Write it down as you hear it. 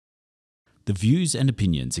The views and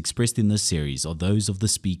opinions expressed in this series are those of the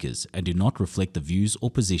speakers and do not reflect the views or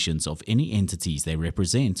positions of any entities they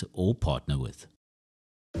represent or partner with.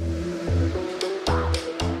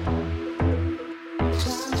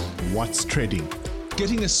 What's trending?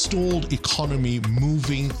 Getting a stalled economy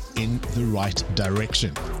moving in the right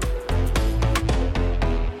direction.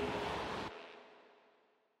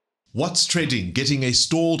 What's trending? Getting a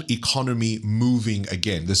stalled economy moving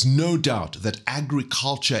again. There's no doubt that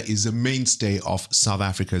agriculture is a mainstay of South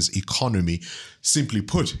Africa's economy. Simply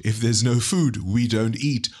put, if there's no food, we don't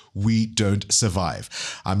eat, we don't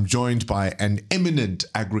survive. I'm joined by an eminent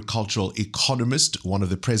agricultural economist, one of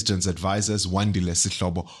the president's advisors, Wandile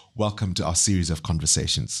Sihlobo. Welcome to our series of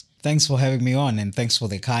conversations. Thanks for having me on, and thanks for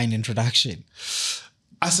the kind introduction.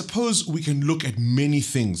 I suppose we can look at many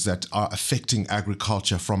things that are affecting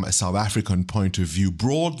agriculture from a South African point of view.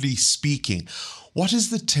 Broadly speaking, what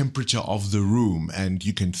is the temperature of the room? And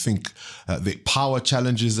you can think the power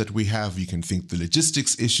challenges that we have, you can think the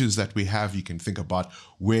logistics issues that we have, you can think about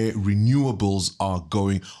where renewables are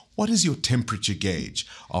going. What is your temperature gauge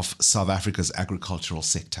of South Africa's agricultural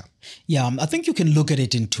sector? Yeah, I think you can look at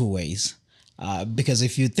it in two ways. Because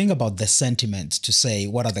if you think about the sentiment to say,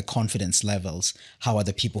 what are the confidence levels? How are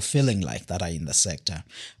the people feeling like that are in the sector?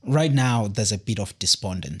 Right now, there's a bit of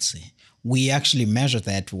despondency. We actually measure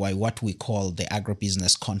that by what we call the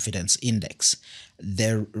Agribusiness Confidence Index.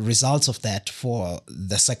 The results of that for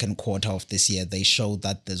the second quarter of this year, they show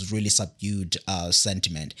that there's really subdued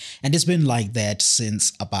sentiment. And it's been like that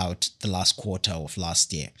since about the last quarter of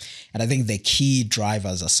last year. And I think the key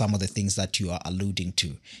drivers are some of the things that you are alluding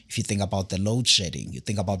to. If you think about the load shedding, you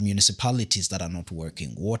think about municipalities that are not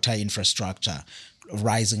working, water infrastructure,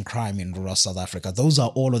 rising crime in rural South Africa. Those are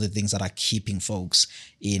all of the things that are keeping folks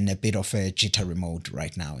in a bit of a jittery mode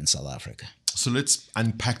right now in South Africa. So let's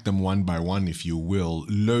unpack them one by one, if you will.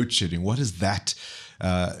 Load shedding, what is that?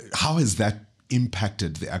 How has that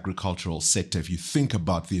impacted the agricultural sector if you think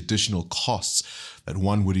about the additional costs that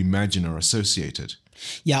one would imagine are associated?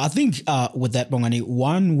 Yeah, I think with that, Bongani,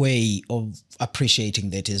 one way of appreciating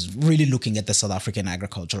that is really looking at the South African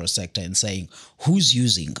agricultural sector and saying who's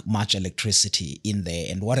using much electricity in there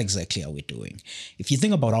and what exactly are we doing? If you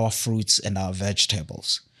think about our fruits and our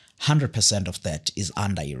vegetables, 100% of that is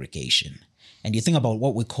under irrigation. And you think about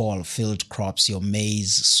what we call field crops, your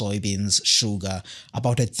maize, soybeans, sugar,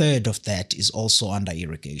 about a third of that is also under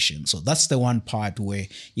irrigation. So that's the one part where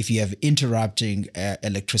if you have interrupting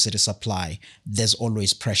electricity supply, there's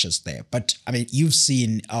always pressures there. But I mean, you've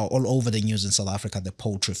seen all over the news in South Africa, the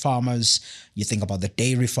poultry farmers, you think about the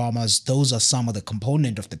dairy farmers, those are some of the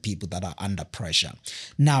component of the people that are under pressure.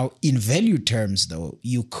 Now, in value terms, though,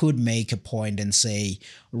 you could make a point and say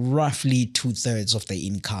roughly 2/3 of the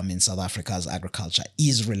income in South Africa's agriculture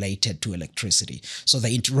is related to electricity. So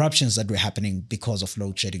the interruptions that were happening because of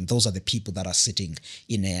load shedding, those are the people that are sitting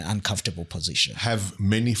in an uncomfortable position. Have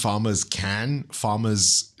many farmers,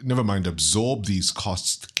 never mind absorb these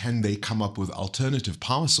costs, can they come up with alternative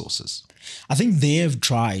power sources? I think they have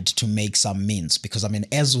tried to make some means because, I mean,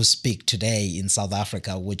 as we speak today in South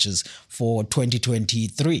Africa, which is for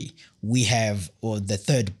 2023, we have the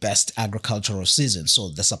third best agricultural season. So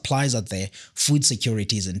the supplies are there, food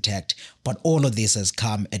security is intact, but all of this has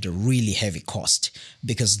come at a really heavy cost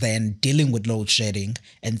because then dealing with load shedding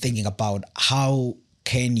and thinking about how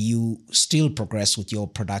can you still progress with your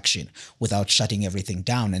production without shutting everything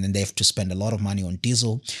down? And then they have to spend a lot of money on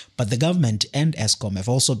diesel. But the government and Eskom have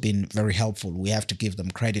also been very helpful. We have to give them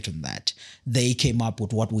credit on that. They came up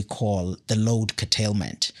with what we call the load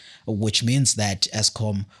curtailment, which means that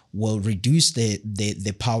Eskom will reduce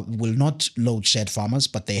the power, will not load shed farmers,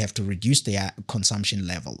 but they have to reduce their consumption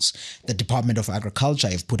levels. The Department of Agriculture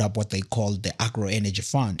have put up what they call the Agro Energy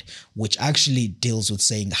Fund, which actually deals with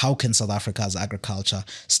saying how can South Africa's agriculture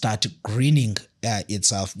start greening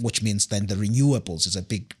itself, which means then the renewables is a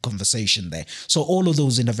big conversation there. So all of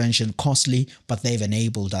those interventions costly, but they've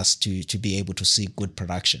enabled us to be able to see good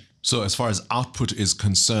production. So as far as output is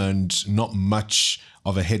concerned, not much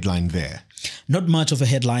of a headline there. Not much of a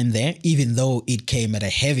headline there, even though it came at a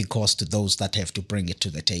heavy cost to those that have to bring it to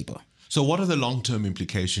the table. So what are the long-term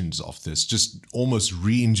implications of this? Just almost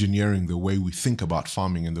re-engineering the way we think about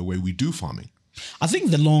farming and the way we do farming. I think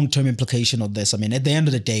the long-term implication of this, I mean, at the end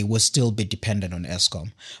of the day, we'll still be dependent on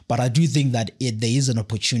Eskom. But I do think that there is an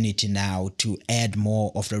opportunity now to add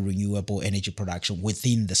more of the renewable energy production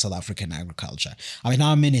within the South African agriculture. I mean,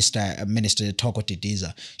 our Minister Thoko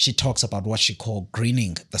Didiza, she talks about what she calls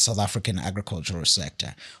greening the South African agricultural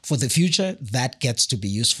sector. For the future, that gets to be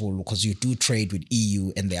useful because you do trade with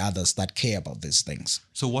EU and the others that care about these things.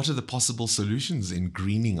 So what are the possible solutions in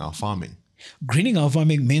greening our farming? Greening our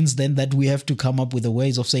farming means then that we have to come up with the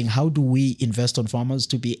ways of saying, how do we invest on farmers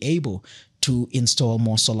to be able to install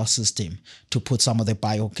more solar system, to put some of the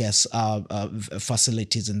biogas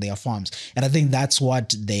facilities in their farms. And I think that's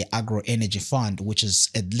what the Agro Energy Fund, which is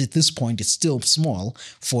at this point, it's still small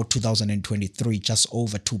for 2023, just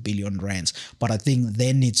over 2 billion rands. But I think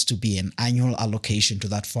there needs to be an annual allocation to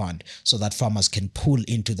that fund so that farmers can pull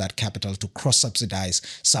into that capital to cross-subsidize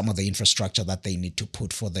some of the infrastructure that they need to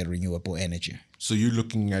put for their renewable energy. So you're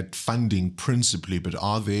looking at funding principally, but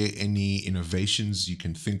are there any innovations you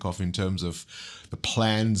can think of in terms of the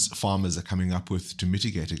plans farmers are coming up with to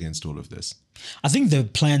mitigate against all of this? I think the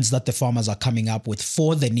plans that the farmers are coming up with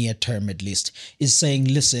for the near term at least is saying,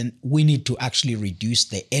 listen, we need to actually reduce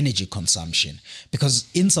the energy consumption. Because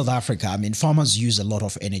in South Africa, I mean, farmers use a lot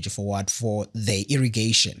of energy for what? For their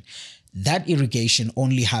irrigation. That irrigation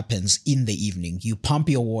only happens in the evening. You pump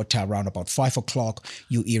your water around about 5 o'clock,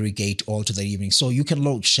 you irrigate all to the evening. So you can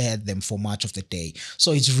load shed them for much of the day.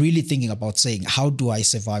 So it's really thinking about saying, how do I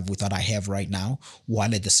survive with what I have right now?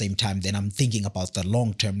 While at the same time, then I'm thinking about the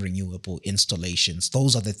long-term renewable installations.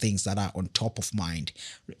 Those are the things that are on top of mind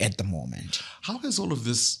at the moment. How has all of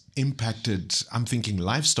this impacted, I'm thinking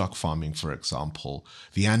livestock farming, for example,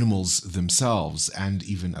 the animals themselves and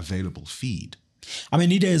even available feed? I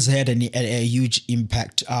mean, it has had a huge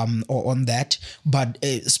impact on that, but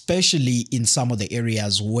especially in some of the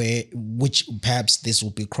areas which perhaps this will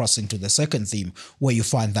be crossing to the second theme, where you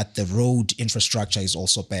find that the road infrastructure is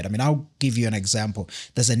also bad. I mean, I'll give you an example.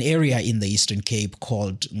 There's an area in the Eastern Cape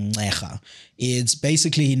called Ngceja. It's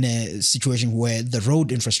basically in a situation where the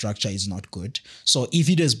road infrastructure is not good. So if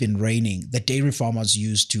it has been raining, the dairy farmers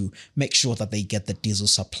used to make sure that they get the diesel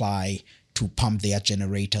supply to pump their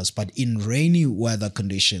generators. But in rainy weather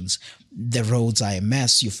conditions, the roads are a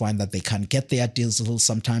mess. You find that they can't get their diesel.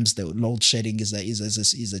 Sometimes the load shedding is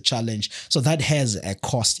a challenge. So that has a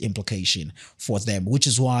cost implication for them, which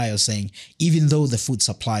is why I was saying, even though the food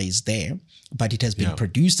supply is there, but it has been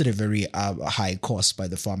produced at a very high cost by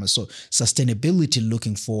the farmers. So sustainability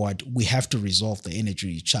looking forward, we have to resolve the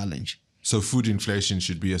energy challenge. So food inflation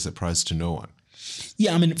should be a surprise to no one.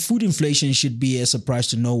 Yeah, I mean, food inflation should be a surprise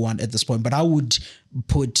to no one at this point, but I would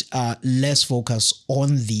put less focus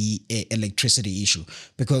on the electricity issue,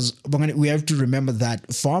 because we have to remember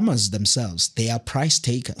that farmers themselves, they are price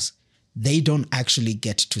takers. They don't actually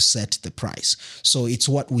get to set the price. So it's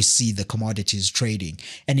what we see the commodities trading.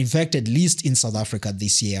 And in fact, at least in South Africa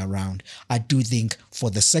this year around, I do think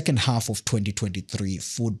for the second half of 2023,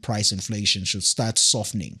 food price inflation should start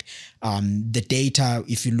softening. The data,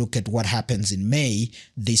 if you look at what happens in May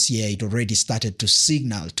this year, it already started to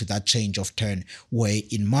signal to that change of turn, where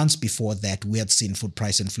in months before that, we had seen food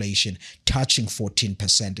price inflation touching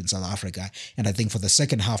 14% in South Africa. And I think for the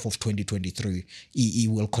second half of 2023,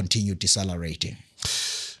 it will continue decelerating.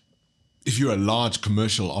 If you're a large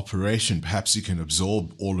commercial operation, perhaps you can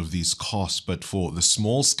absorb all of these costs. But for the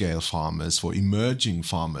small scale farmers, for emerging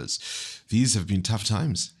farmers, these have been tough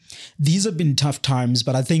times. These have been tough times,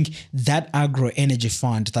 but I think that agro energy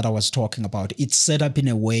fund that I was talking about, it's set up in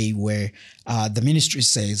a way where the ministry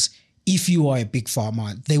says, if you are a big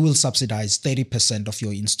farmer, they will subsidize 30% of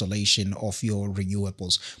your installation of your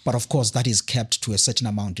renewables. But of course, that is kept to a certain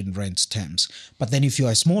amount in rent terms. But then if you're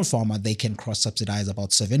a small farmer, they can cross-subsidize about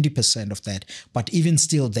 70% of that. But even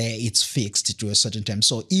still there, it's fixed to a certain term.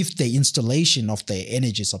 So if the installation of the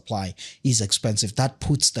energy supply is expensive, that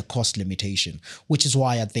puts the cost limitation, which is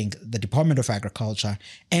why I think the Department of Agriculture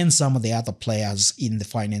and some of the other players in the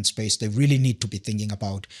finance space, they really need to be thinking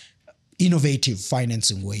about innovative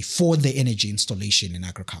financing way for the energy installation in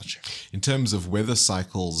agriculture. In terms of weather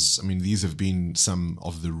cycles, I mean, these have been some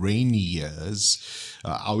of the rainy years.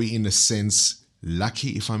 Are we, in a sense, lucky,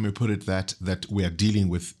 if I may put it that we are dealing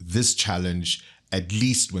with this challenge, at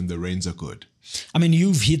least when the rains are good? I mean,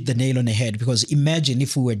 you've hit the nail on the head, because imagine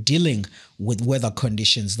if we were dealing with weather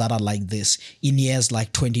conditions that are like this in years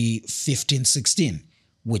like 2015-16,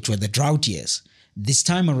 which were the drought years. This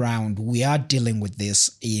time around, we are dealing with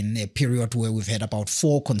this in a period where we've had about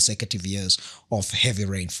 4 consecutive years of heavy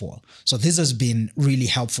rainfall. So this has been really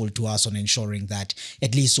helpful to us on ensuring that,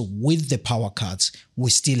 at least with the power cuts, we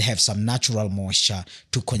still have some natural moisture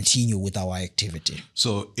to continue with our activity.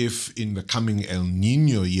 So if in the coming El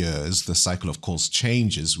Nino years, the cycle of course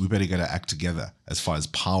changes, we better get our act together as far as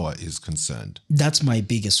power is concerned. That's my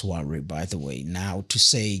biggest worry, by the way, now, to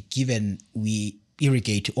say, given we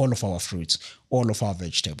irrigate all of our fruits, all of our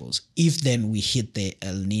vegetables, if then we hit the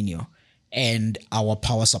El Nino and our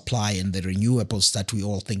power supply and the renewables that we're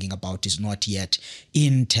all thinking about is not yet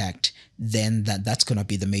intact, then that's going to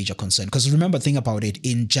be the major concern. Because remember, think about it,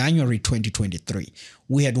 in January 2023,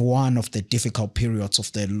 we had one of the difficult periods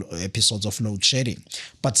of the episodes of load shedding.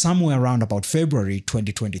 But somewhere around about February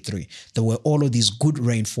 2023, there were all of these good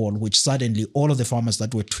rainfall, which suddenly all of the farmers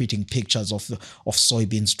that were tweeting pictures of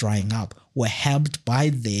soybeans drying up were helped by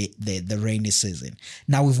the rainy season.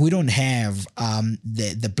 Now, if we don't have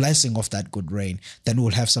the blessing of that good rain, then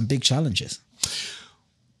we'll have some big challenges.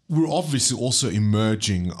 We're obviously also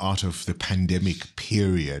emerging out of the pandemic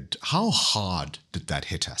period. How hard did that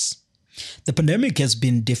hit us? The pandemic has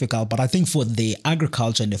been difficult, but I think for the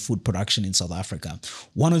agriculture and the food production in South Africa,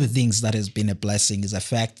 one of the things that has been a blessing is the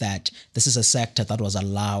fact that this is a sector that was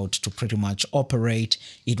allowed to pretty much operate.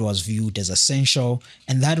 It was viewed as essential,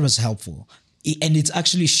 and that was helpful. And it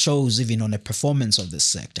actually shows even on the performance of this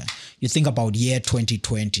sector. You think about year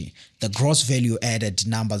 2020, the gross value added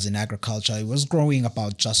numbers in agriculture, it was growing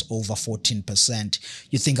about just over 14%.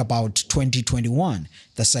 You think about 2021,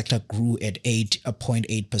 the sector grew at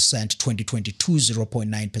 8.8%, 2022,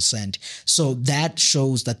 0.9%. So that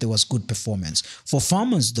shows that there was good performance. For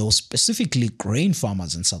farmers, though, specifically grain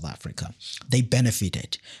farmers in South Africa, they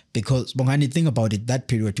benefited because, Bongani, think about it, that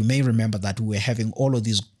period, you may remember that we were having all of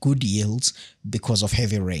these good yields because of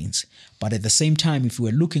heavy rains. But at the same time, if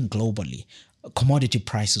we were looking globally, commodity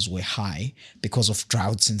prices were high because of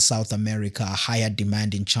droughts in South America, higher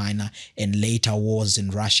demand in China, and later wars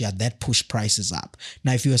in Russia that pushed prices up.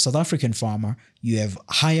 Now, if you're a South African farmer, you have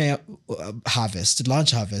higher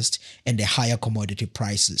large harvest, and the higher commodity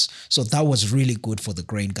prices. So that was really good for the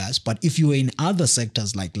grain guys. But if you were in other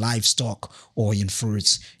sectors like livestock or in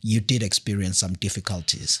fruits, you did experience some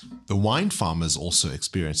difficulties. The wine farmers also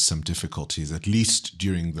experienced some difficulties, at least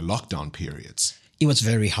during the lockdown periods. It was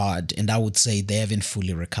very hard, and I would say they haven't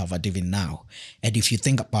fully recovered even now. And if you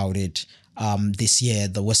think about it, this year,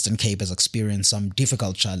 the Western Cape has experienced some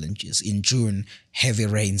difficult challenges. In June, heavy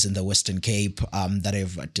rains in the Western Cape that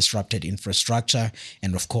have disrupted infrastructure.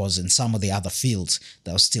 And of course, in some of the other fields,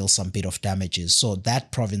 there was still some bit of damages. So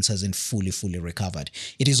that province hasn't fully recovered.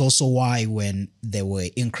 It is also why when there were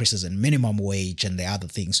increases in minimum wage and the other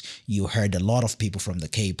things, you heard a lot of people from the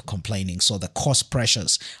Cape complaining. So the cost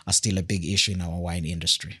pressures are still a big issue in our wine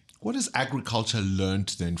industry. What has agriculture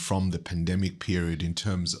learned then from the pandemic period in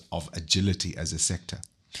terms of agility as a sector?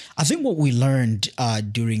 I think what we learned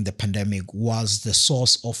during the pandemic was the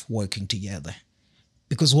source of working together.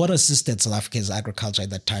 Because what assisted South Africa's agriculture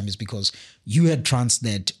at that time is because you had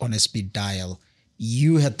Transnet on a speed dial,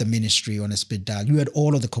 you had the ministry on a speed dial, you had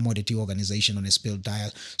all of the commodity organization on a speed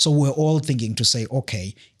dial. So we're all thinking to say,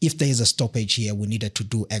 okay, if there is a stoppage here, we needed to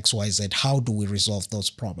do X, Y, Z. How do we resolve those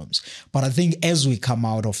problems? But I think as we come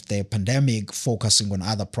out of the pandemic, focusing on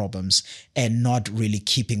other problems and not really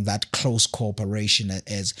keeping that close cooperation,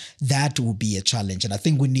 as that will be a challenge. And I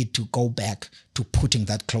think we need to go back to putting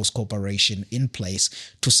that close cooperation in place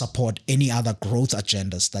to support any other growth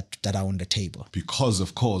agendas that are on the table. Because,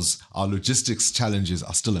 of course, our logistics challenges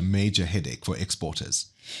are still a major headache for exporters.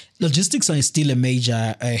 Logistics are still a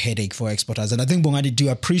major headache for exporters. And I think, Bongani, do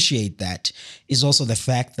appreciate that is also the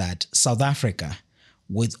fact that South Africa,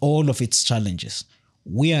 with all of its challenges,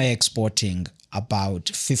 we are exporting about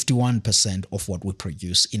 51% of what we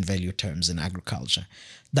produce in value terms in agriculture.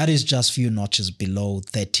 That is just few notches below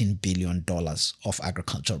 $13 billion of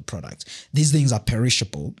agricultural products. These things are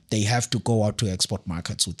perishable. They have to go out to export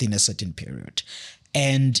markets within a certain period.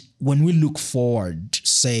 And when we look forward,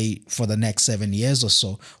 say, for the next 7 years or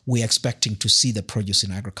so, we're expecting to see the produce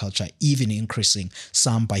in agriculture even increasing,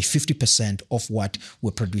 some by 50% of what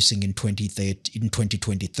we're producing in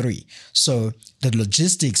 2023. So the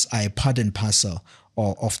logistics are a part and parcel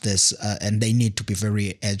of this, and they need to be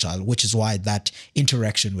very agile, which is why that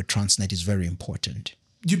interaction with Transnet is very important.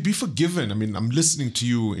 You'd be forgiven. I mean, I'm listening to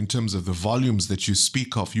you in terms of the volumes that you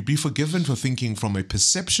speak of. You'd be forgiven for thinking from a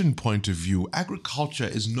perception point of view, agriculture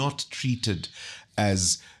is not treated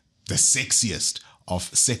as the sexiest of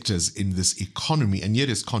sectors in this economy, and yet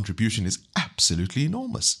its contribution is absolutely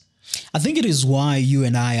enormous. I think it is why you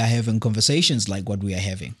and I are having conversations like what we are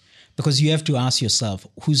having. Because you have to ask yourself,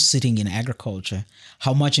 who's sitting in agriculture?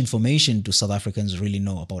 How much information do South Africans really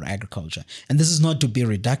know about agriculture? And this is not to be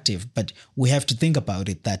reductive, but we have to think about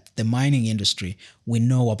it that the mining industry, we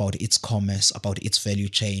know about its commerce, about its value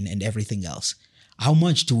chain and everything else. how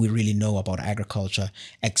much do we really know about agriculture,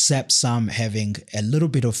 except some having a little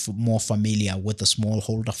bit of more familiar with the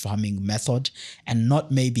smallholder farming method and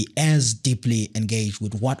not maybe as deeply engaged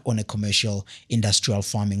with what on a commercial industrial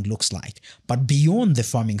farming looks like. But beyond the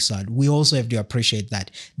farming side, we also have to appreciate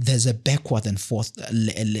that there's a backward and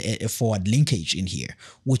forward linkage in here,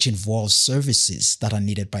 which involves services that are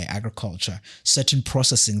needed by agriculture, certain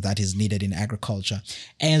processing that is needed in agriculture,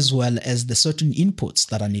 as well as the certain inputs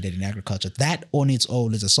that are needed in agriculture. That on its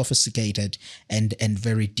own is a sophisticated and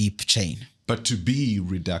very deep chain. But to be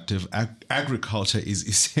reductive, agriculture is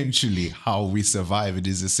essentially how we survive. It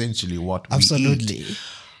is essentially what we eat.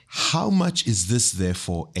 How much is this,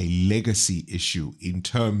 therefore, a legacy issue in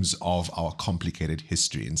terms of our complicated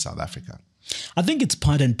history in South Africa? I think it's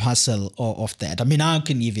part and parcel of that. I mean, I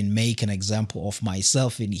can even make an example of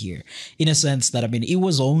myself in here, in a sense that, I mean, it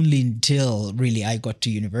was only until really I got to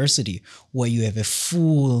university where you have a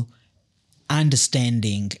full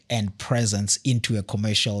understanding and presence into a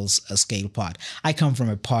commercial scale part. I come from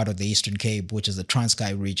a part of the Eastern Cape, which is the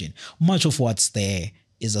Transkei region. Much of what's there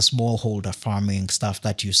is a smallholder farming stuff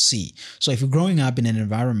that you see. So if you're growing up in an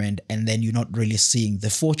environment and then you're not really seeing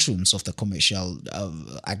the fortunes of the commercial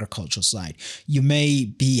agricultural side, you may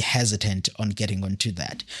be hesitant on getting onto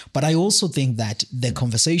that. But I also think that the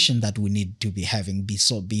conversation that we need to be having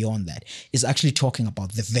beyond that is actually talking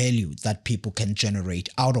about the value that people can generate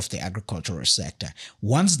out of the agricultural sector.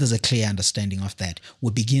 Once there's a clear understanding of that,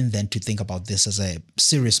 we begin then to think about this as a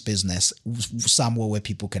serious business, somewhere where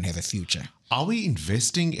people can have a future. Are we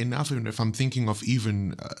investing enough? If I'm thinking of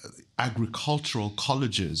even agricultural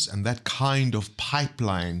colleges and that kind of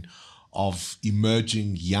pipeline of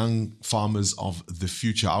emerging young farmers of the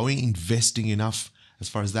future, are we investing enough as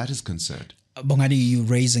far as that is concerned? Bongani, you're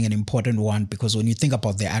raising an important one, because when you think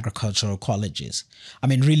about the agricultural colleges, I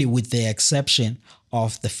mean, really, with the exception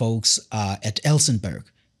of the folks at Elsenburg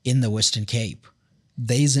in the Western Cape,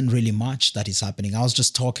 there isn't really much that is happening. I was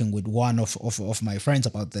just talking with one of my friends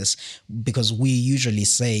about this, because we usually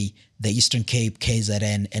say the Eastern Cape,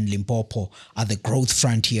 KZN, and Limpopo are the growth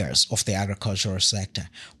frontiers of the agricultural sector.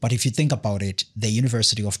 But if you think about it, the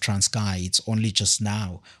University of Transkei, it's only just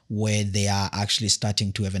now where they are actually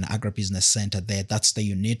starting to have an agribusiness center there. That's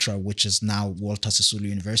the UNITRA, which is now Walter Sisulu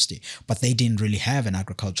University. But they didn't really have an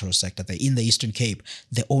agricultural sector there. In the Eastern Cape,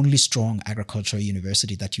 the only strong agricultural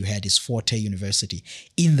university that you had is Forte University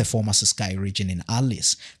in the former Ciskei region in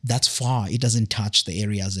Alice. That's far. It doesn't touch the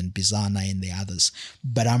areas in Bizana and the others.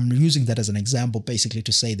 But I'm using that as an example basically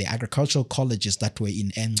to say the agricultural colleges that were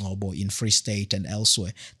in Engcobo, in Free State and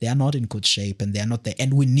elsewhere, they are not in good shape, and they are not there.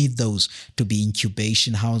 And we need those to be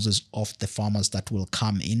incubation houses of the farmers that will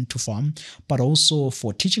come in to farm, but also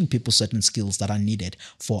for teaching people certain skills that are needed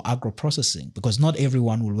for agro-processing, because not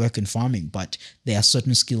everyone will work in farming, but there are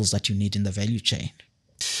certain skills that you need in the value chain.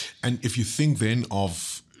 And if you think then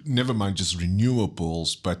of, never mind just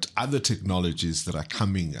renewables, but other technologies that are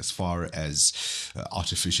coming as far as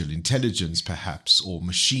artificial intelligence perhaps, or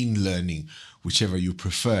machine learning, whichever you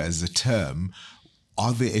prefer as a term,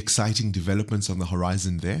 are there exciting developments on the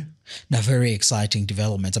horizon there? Now, very exciting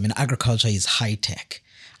developments. I mean, agriculture is high tech.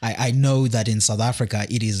 I know that in South Africa,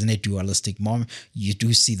 it is in a dualistic moment. You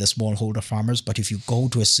do see the smallholder farmers, but if you go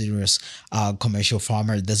to a serious commercial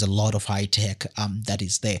farmer, there's a lot of high tech that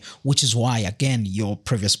is there, which is why, again, your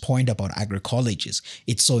previous point about agrocolleges,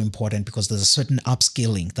 it's so important, because there's a certain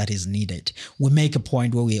upskilling that is needed. We make a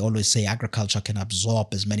point where we always say agriculture can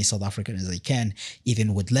absorb as many South Africans as they can,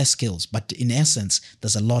 even with less skills. But in essence,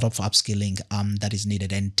 there's a lot of upskilling that is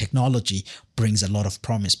needed, and technology brings a lot of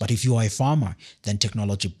promise. But if you are a farmer, then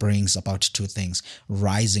technology brings about two things: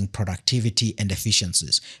 rising productivity and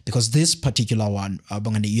efficiencies. Because this particular one,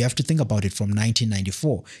 Bongani, you have to think about it from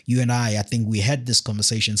 1994. You and I think we had this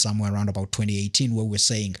conversation somewhere around about 2018, where we're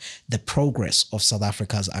saying the progress of South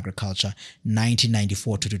Africa's agriculture,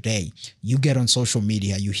 1994 to today. You get on social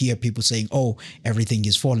media, you hear people saying, oh, everything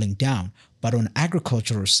is falling down. But on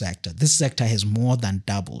agricultural sector, this sector has more than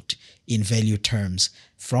doubled in value terms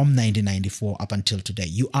from 1994 up until today.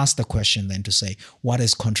 You ask the question then to say, what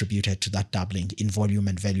has contributed to that doubling in volume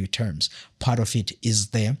and value terms? Part of it is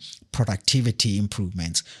the productivity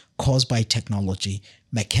improvements caused by technology,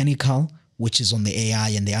 mechanical, which is on the AI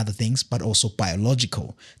and the other things, but also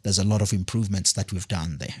biological. There's a lot of improvements that we've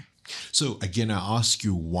done there. So again, I ask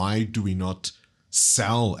you, why do we not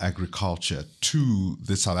sell agriculture to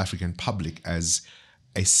the South African public as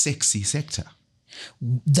a sexy sector?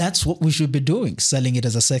 That's what we should be doing, selling it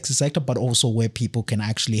as a sexy sector, but also where people can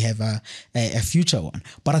actually have a future on.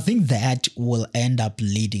 But I think that will end up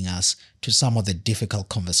leading us to some of the difficult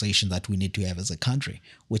conversation that we need to have as a country,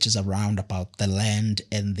 which is around about the land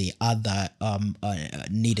and the other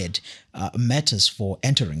needed matters for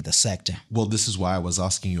entering the sector. Well, this is why I was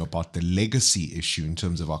asking you about the legacy issue in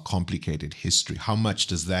terms of our complicated history. How much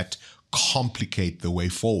does that complicate the way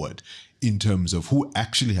forward in terms of who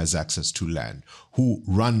actually has access to land, who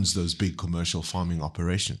runs those big commercial farming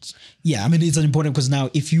operations? Yeah, I mean, it's important because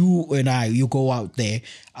now if you go out there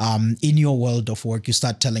in your world of work, you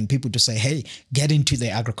start telling people to say, hey, get into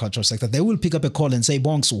the agricultural sector. They will pick up a call and say,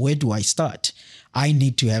 Bongs, where do I start? I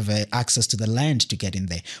need to have access to the land to get in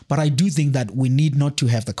there. But I do think that we need not to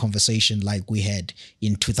have the conversation like we had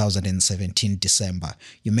in 2017, December.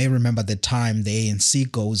 You may remember the time the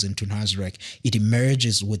ANC goes into Nasrec, it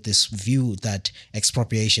emerges with this view that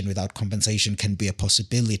expropriation without compensation can be a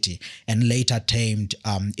possibility, and later tamed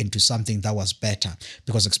into something that was better,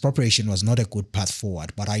 because expropriation was not a good path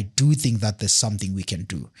forward. But I do think that there's something we can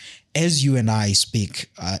do. As you and I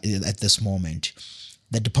speak at this moment,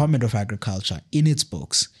 the Department of Agriculture, in its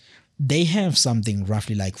books, they have something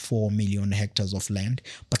roughly like 4 million hectares of land,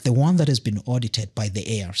 but the one that has been audited by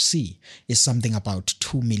the ARC is something about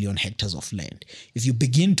 2 million hectares of land. If you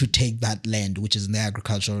begin to take that land, which is in the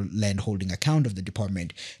agricultural land holding account of the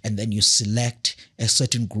department, and then you select a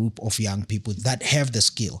certain group of young people that have the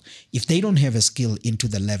skill. If they don't have a skill into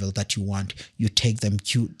the level that you want, you take them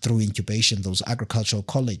through incubation, those agricultural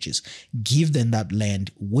colleges, give them that land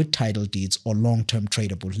with title deeds or long-term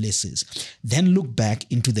tradable leases. Then look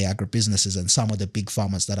back into the agribusinesses and some of the big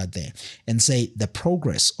farmers that are there and say the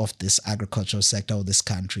progress of this agricultural sector or this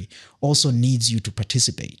country also needs you to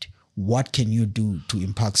participate. What can you do to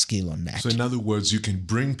impart skill on that? So in other words, you can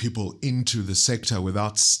bring people into the sector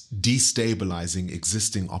without destabilizing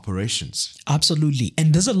existing operations. Absolutely.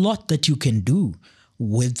 And there's a lot that you can do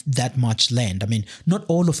with that much land. I mean, not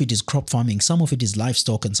all of it is crop farming. Some of it is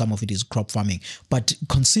livestock and some of it is crop farming. But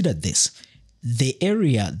consider this. The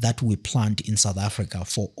area that we plant in South Africa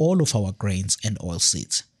for all of our grains and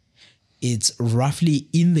oilseeds, it's roughly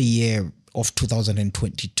in the year of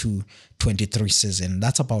 2022-23 season,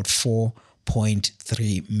 that's about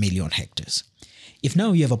 4.3 million hectares. If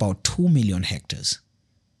now you have about 2 million hectares,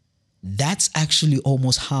 that's actually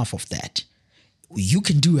almost half of that. You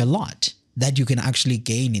can do a lot that you can actually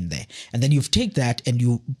gain in there. And then you take that and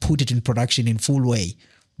you put it in production in full way.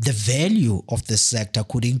 The value of this sector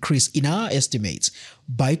could increase, in our estimates,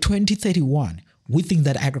 by 2031. We think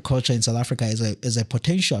that agriculture in South Africa is a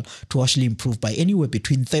potential to actually improve by anywhere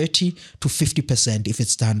between 30 to 50% if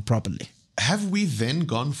it's done properly. Have we then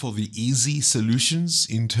gone for the easy solutions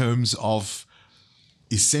in terms of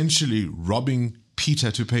essentially robbing Peter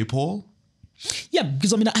to pay Paul? Yeah,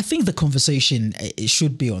 because I mean, I think the conversation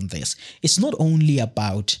should be on this. It's not only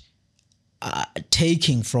about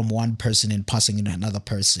taking from one person and passing it to another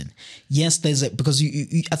person. Yes, because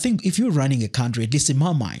I think if you're running a country, at least in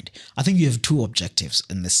my mind, I think you have two objectives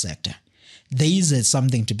in this sector. There is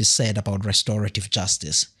something to be said about restorative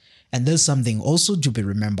justice. And there's something also to be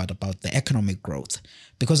remembered about the economic growth.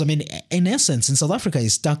 Because I mean, in essence, in South Africa,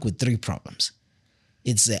 is stuck with three problems.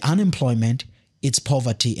 It's the unemployment, it's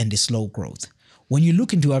poverty, and it's slow growth. When you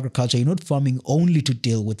look into agriculture, you're not farming only to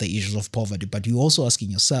deal with the issues of poverty, but you're also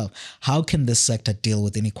asking yourself, how can this sector deal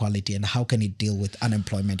with inequality and how can it deal with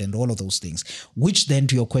unemployment and all of those things? Which then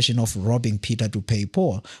to your question of robbing Peter to pay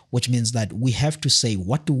Paul, which means that we have to say,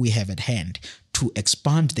 what do we have at hand to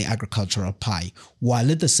expand the agricultural pie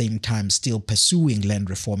while at the same time still pursuing land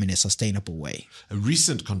reform in a sustainable way? A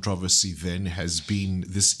recent controversy then has been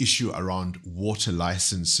this issue around water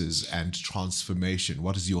licenses and transformation.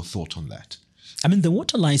 What is your thought on that? I mean, the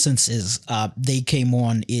water licenses, they came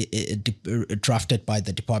on drafted by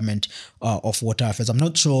the Department of Water Affairs. I'm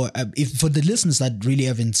not sure if for the listeners that really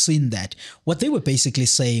haven't seen that, what they were basically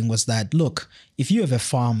saying was that, look, if you have a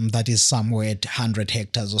farm that is somewhere at 100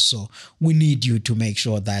 hectares or so, we need you to make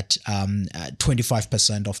sure that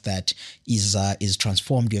 25% of that is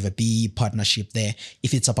transformed. You have a BE partnership there.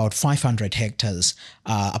 If it's about 500 hectares,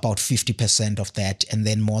 about 50% of that, and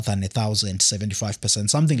then more than 1,000, 75%,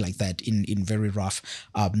 something like that in very rough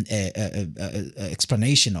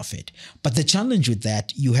explanation of it. But the challenge with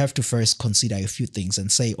that, you have to first consider a few things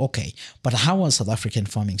and say, okay, but how are South African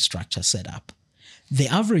farming structure set up? The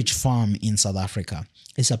average farm in South Africa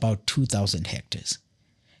is about 2,000 hectares.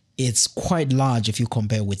 It's quite large if you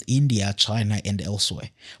compare with India, China, and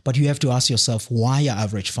elsewhere. But you have to ask yourself, why are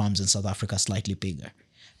average farms in South Africa slightly bigger?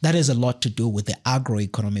 That has a lot to do with the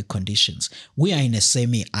agroeconomic conditions. We are in a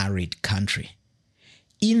semi-arid country.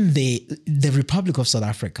 In the Republic of South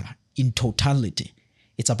Africa, in totality,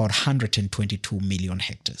 it's about 122 million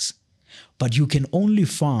hectares. But you can only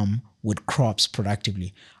farm with crops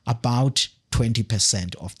productively about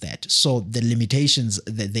 20% of that. So the limitations,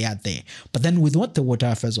 they are there. But then with what the Water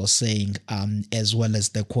Affairs was saying, as well as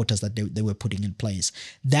the quotas that they were putting in place,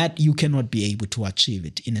 that you cannot be able to achieve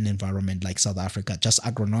it in an environment like South Africa. Just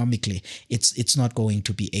agronomically, it's not going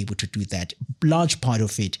to be able to do that. Large part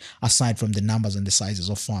of it, aside from the numbers and the sizes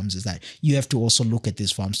of farms, is that you have to also look at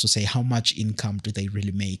these farms to say how much income do they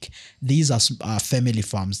really make. These are family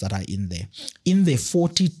farms that are in there. In the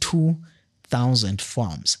 42,000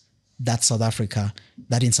 farms that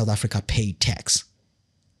in South Africa pay tax,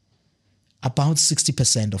 about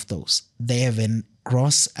 60% of those, they have a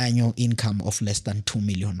gross annual income of less than 2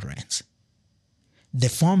 million rands. The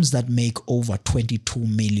farms that make over 22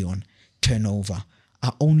 million turnover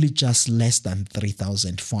are only just less than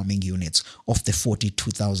 3,000 farming units of the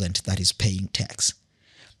 42,000 that is paying tax.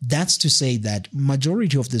 That's to say that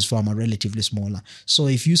majority of these farms are relatively smaller. So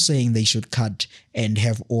if you're saying they should cut and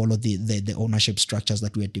have all of the ownership structures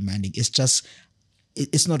that we're demanding, it's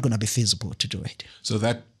not going to be feasible to do it. So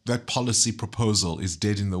that policy proposal is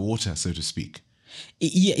dead in the water, so to speak.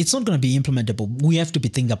 Yeah, it's not going to be implementable. We have to be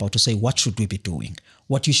thinking about to say, what should we be doing?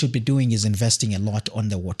 What you should be doing is investing a lot on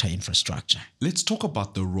the water infrastructure. Let's talk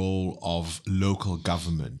about the role of local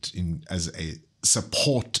government as a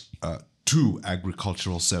support to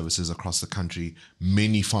agricultural services across the country.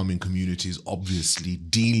 Many farming communities obviously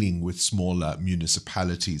dealing with smaller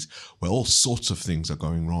municipalities where all sorts of things are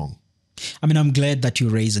going wrong. I mean, I'm glad that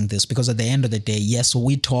you're raising this, because at the end of the day, yes,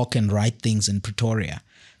 we talk and write things in Pretoria,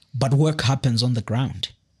 but work happens on the ground.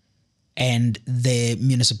 And the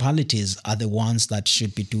municipalities are the ones that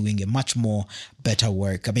should be doing a much more better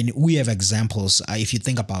work. I mean, we have examples. If you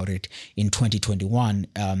think about it, in 2021,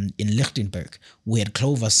 in Lichtenburg, we had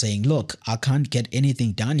Clover saying, look, I can't get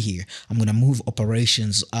anything done here. I'm going to move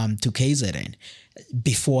operations to KZN.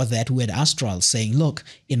 Before that, we had Astral saying, look,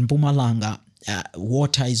 in Mpumalanga,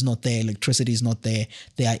 water is not there, electricity is not there,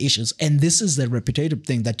 there are issues. And this is the repetitive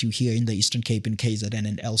thing that you hear in the Eastern Cape, in KZN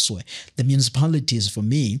and elsewhere. The municipalities, for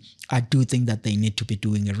me, I do think that they need to be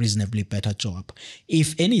doing a reasonably better job.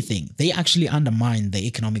 If anything, they actually undermine the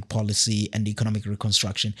economic policy and the economic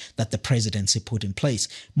reconstruction that the presidency put in place.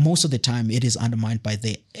 Most of the time, it is undermined by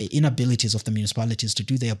the inabilities of the municipalities to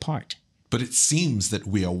do their part. But it seems that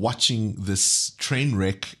we are watching this train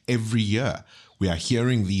wreck every year. We are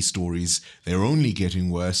hearing these stories. They're only getting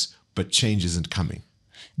worse, but change isn't coming.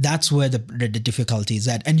 That's where the difficulty is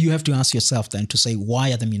at. And you have to ask yourself then to say,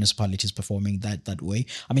 why are the municipalities performing that way?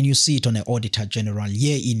 I mean, you see it on an auditor general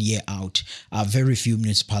year in, year out. Very few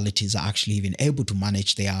municipalities are actually even able to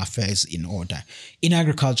manage their affairs in order. In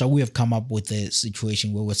agriculture, we have come up with a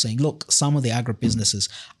situation where we're saying, look, some of the agribusinesses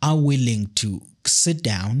are willing to sit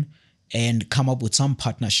down and come up with some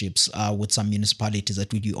partnerships with some municipalities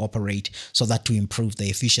that would operate so that to improve the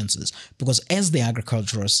efficiencies. Because as the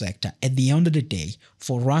agricultural sector, at the end of the day,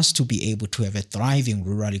 for us to be able to have a thriving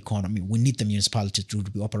rural economy, we need the municipality to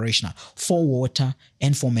be operational for water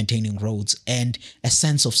and for maintaining roads and a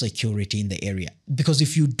sense of security in the area. Because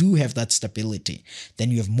if you do have that stability,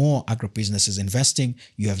 then you have more agribusinesses investing,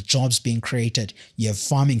 you have jobs being created, you have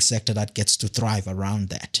farming sector that gets to thrive around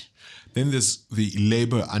that. Then there's the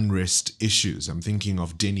labor unrest issues. I'm thinking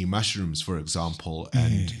of Denny Mushrooms, for example,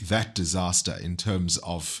 and that disaster in terms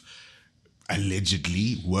of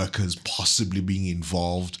allegedly workers possibly being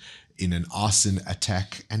involved in an arson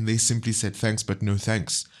attack, and they simply said thanks but no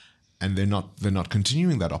thanks, and they're not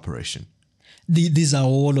continuing that operation. These are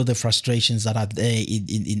all of the frustrations that are there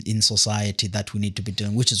in society that we need to be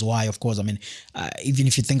doing, which is why, of course, I mean, even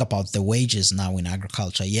if you think about the wages now in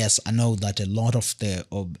agriculture, yes, I know that a lot of the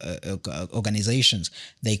organizations,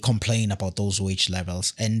 they complain about those wage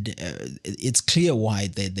levels. And it's clear why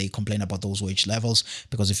they complain about those wage levels,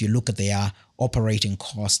 because if you look at their operating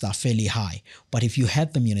costs are fairly high. But if you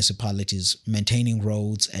had the municipalities maintaining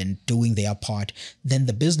roads and doing their part, then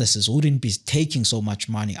the businesses wouldn't be taking so much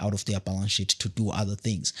money out of their balance sheet to do other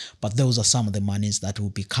things. But those are some of the monies that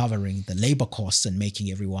will be covering the labor costs and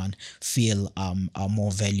making everyone feel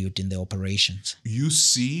more valued in their operations. You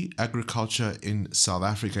see agriculture in South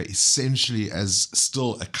Africa essentially as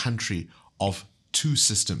still a country of two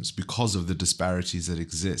systems because of the disparities that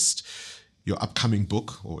exist. Your upcoming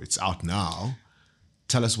book, or it's out now,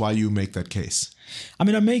 tell us why you make that case. I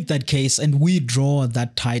mean, I make that case, and we draw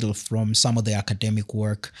that title from some of the academic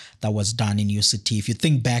work that was done in UCT. If you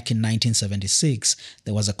think back in 1976,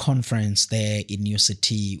 there was a conference there in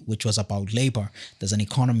UCT which was about labor. There's an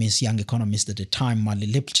economist, young economist at the time, Marley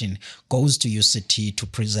Lipton, goes to UCT to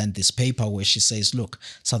present this paper where she says, look,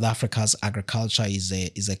 South Africa's agriculture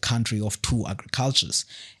is a country of two agricultures.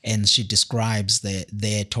 And she describes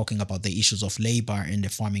they're talking about the issues of labor and the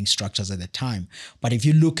farming structures at the time. But if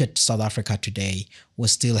you look at South Africa today, we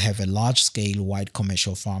still have a large-scale white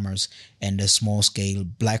commercial farmers and a small-scale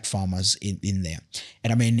black farmers in there.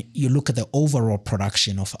 And I mean, you look at the overall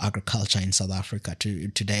production of agriculture in South Africa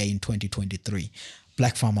today in 2023,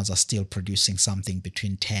 black farmers are still producing something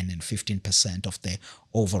between 10 and 15% of their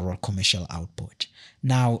overall commercial output.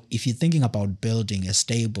 Now, if you're thinking about building a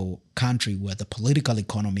stable country where the political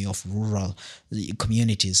economy of rural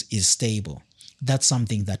communities is stable, that's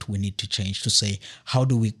something that we need to change, to say, how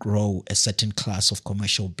do we grow a certain class of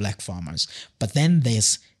commercial black farmers? But then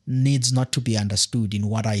there's needs not to be understood in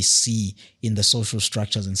what I see in the social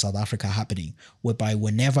structures in South Africa happening, whereby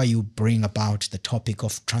whenever you bring about the topic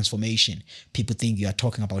of transformation, people think you are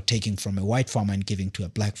talking about taking from a white farmer and giving to a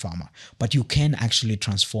black farmer. But you can actually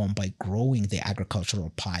transform by growing the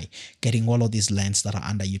agricultural pie, getting all of these lands that are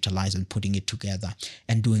underutilized and putting it together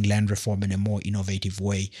and doing land reform in a more innovative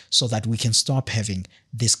way so that we can stop having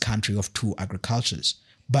this country of two agricultures.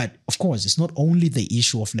 But of course, it's not only the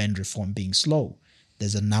issue of land reform being slow.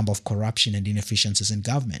 There's a number of corruption and inefficiencies in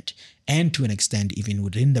government, and to an extent, even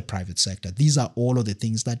within the private sector. These are all of the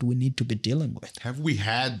things that we need to be dealing with. Have we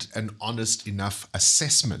had an honest enough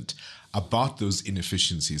assessment about those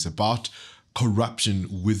inefficiencies, about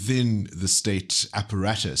corruption within the state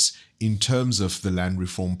apparatus in terms of the land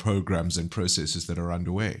reform programs and processes that are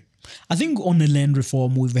underway? I think on the land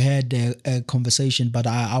reform, we've had a conversation, but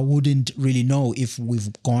I wouldn't really know if we've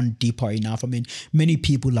gone deeper enough. I mean, many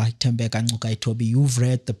people like Tembeka and Toby, you've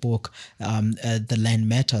read the book, The Land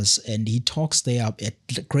Matters, and he talks there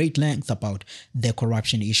at great length about the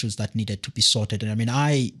corruption issues that needed to be sorted. And I mean,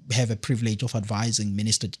 I have a privilege of advising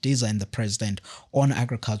Minister Didiza and the President on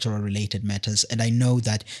agricultural related matters, and I know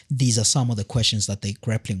that these are some of the questions that they're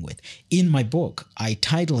grappling with. In my book, I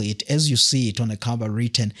title it, as you see it on the cover,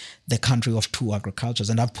 written, The Country of Two Agricultures.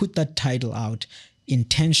 And I've put that title out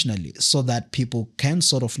intentionally so that people can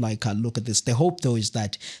sort of like look at this. The hope, though, is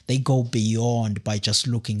that they go beyond by just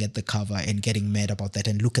looking at the cover and getting mad about that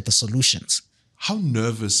and look at the solutions. How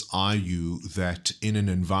nervous are you that in an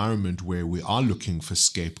environment where we are looking for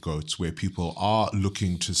scapegoats, where people are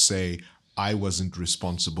looking to say, I wasn't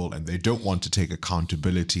responsible, and they don't want to take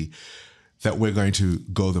accountability, that we're going to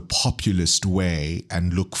go the populist way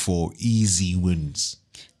and look for easy wins?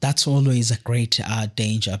 That's always a great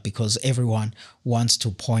danger, because everyone wants to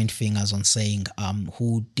point fingers on saying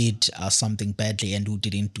who did something badly and who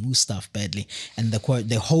didn't do stuff badly. And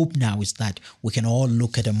the hope now is that we can all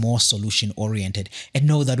look at a more solution-oriented and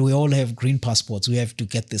know that we all have green passports. We have to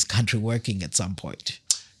get this country working at some point.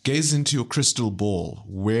 Gaze into your crystal ball.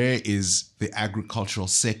 Where is the agricultural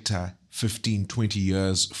sector 15, 20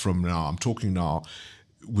 years from now? I'm talking now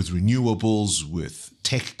with renewables, with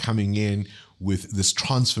tech coming in, with this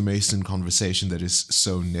transformation conversation that is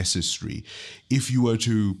so necessary. If you were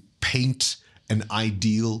to paint an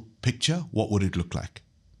ideal picture, what would it look like?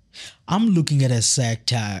 I'm looking at a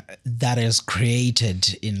sector that is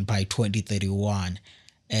created by 2031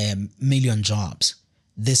 a million jobs.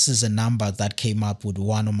 This is a number that came up with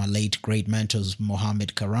one of my late great mentors,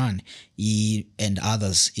 Mohammed Karan, and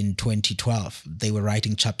others in 2012. They were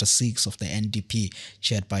writing Chapter 6 of the NDP,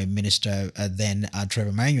 chaired by Minister then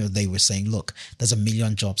Trevor Manuel. They were saying, look, there's a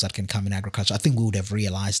million jobs that can come in agriculture. I think we would have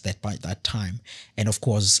realized that by that time. And of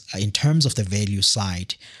course, in terms of the value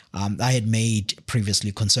side, I had made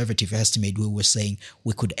previously conservative estimate. We were saying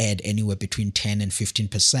we could add anywhere between 10 and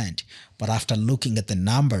 15%. But after looking at the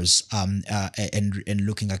numbers and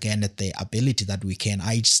looking again at the ability that we can,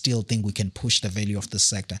 I still think we can push the value of the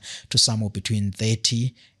sector to somewhere between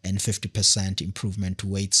 30 and 50% improvement to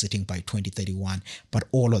where it's sitting by 2031. But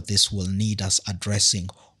all of this will need us addressing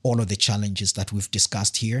all of the challenges that we've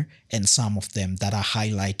discussed here, and some of them that are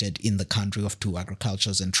highlighted in the country of two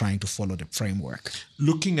agricultures, and trying to follow the framework.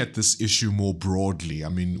 Looking at this issue more broadly, I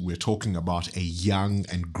mean, we're talking about a young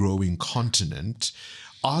and growing continent.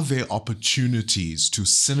 Are there opportunities to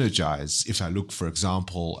synergize? If I look, for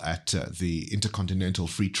example, at the Intercontinental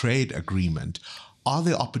Free Trade Agreement, are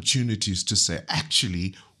there opportunities to say,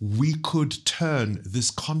 actually, we could turn this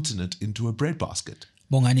continent into a breadbasket?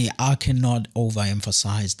 Bongani, I cannot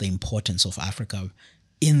overemphasize the importance of Africa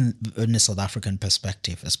in a South African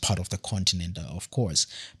perspective as part of the continent, of course,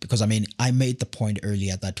 because I made the point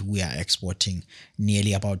earlier that we are exporting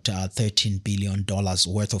nearly about $13 billion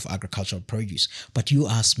worth of agricultural produce. But you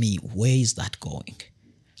ask me, where is that going?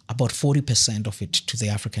 About 40% of it to the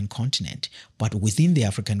African continent. But within the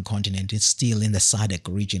African continent, it's still in the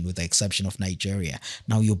SADC region with the exception of Nigeria.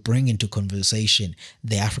 Now you bring into conversation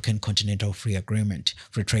the African Continental Free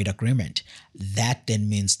Trade Agreement. That then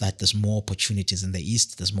means that there's more opportunities in the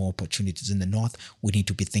East, there's more opportunities in the North. We need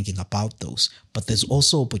to be thinking about those. But there's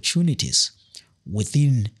also opportunities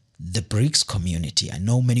within the BRICS community. I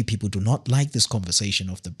know many people do not like this conversation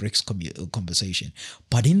of the BRICS conversation,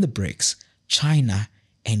 but in the BRICS, China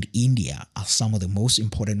and India are some of the most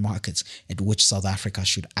important markets at which South Africa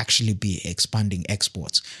should actually be expanding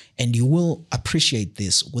exports. And you will appreciate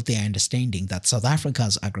this with the understanding that South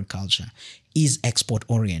Africa's agriculture is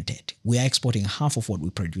export-oriented. We are exporting half of what we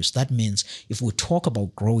produce. That means if we talk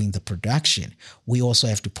about growing the production, we also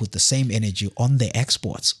have to put the same energy on the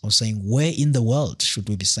exports, on saying where in the world should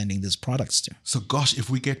we be sending these products to. So gosh, if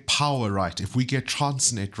we get power right, if we get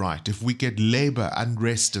Transnet right, if we get labor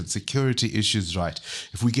unrest and security issues right,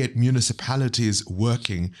 if we get municipalities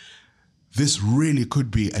working, this really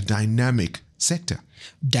could be a dynamic sector.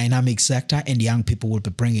 And young people will be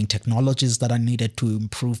bringing technologies that are needed to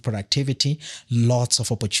improve productivity, lots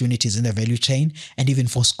of opportunities in the value chain, and even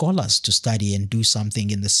for scholars to study and do something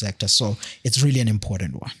in the sector. So it's really an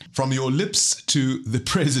important one. From your lips to the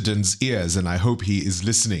president's ears, and I hope he is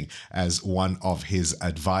listening as one of his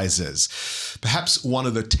advisors. Perhaps one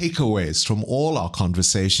of the takeaways from all our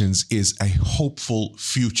conversations is a hopeful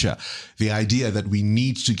future. The idea that we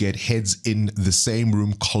need to get heads in the same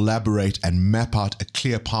room, collaborate, and map out a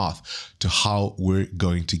clear path to how we're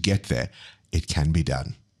going to get there. It can be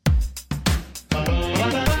done.